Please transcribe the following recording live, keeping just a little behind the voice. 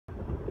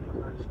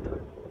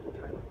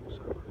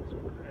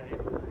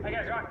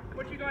Okay, right.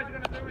 What you guys are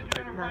going to do is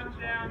you're going to run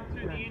down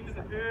to the end of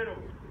the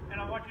hurdles, and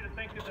I want you to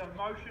think of the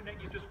motion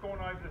that you've just gone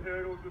over the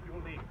hurdles with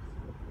your legs.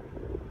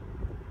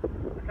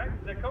 Okay,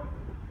 is that cool?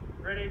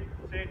 Ready,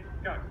 set,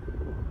 go.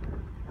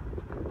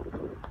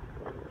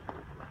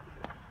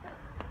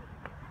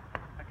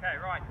 Okay,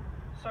 right.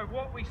 So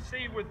what we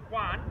see with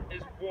one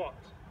is what?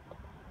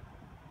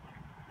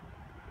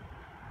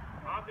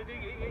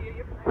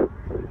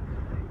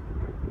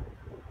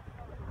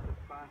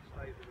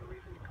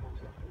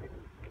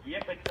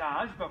 Yep, it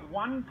does, but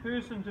one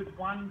person did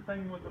one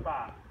thing with the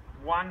bar.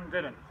 One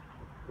didn't.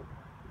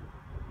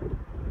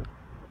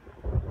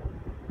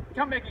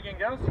 Come back again,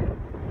 girls.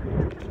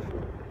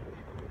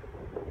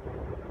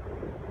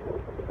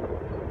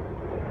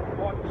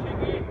 Watching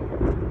it.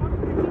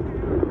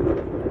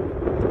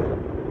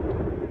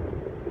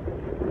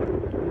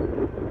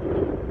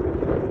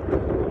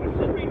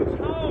 She's been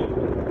told.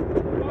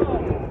 Oh.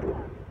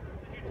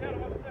 Did you tell her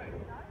what to do?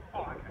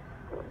 Oh, okay.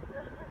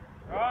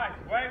 Right,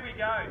 away we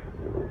go.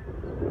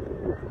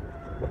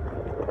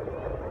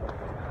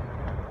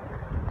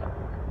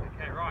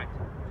 Okay, right.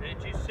 Did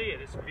you see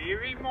it? It's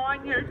very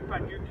minute,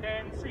 but you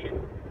can see it.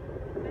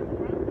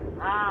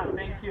 Ah,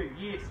 thank you.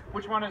 Yes.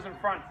 Which one is in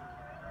front?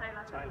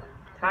 Taylor.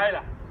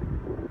 Taylor.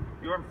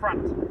 You're in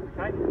front.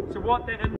 Okay. So what that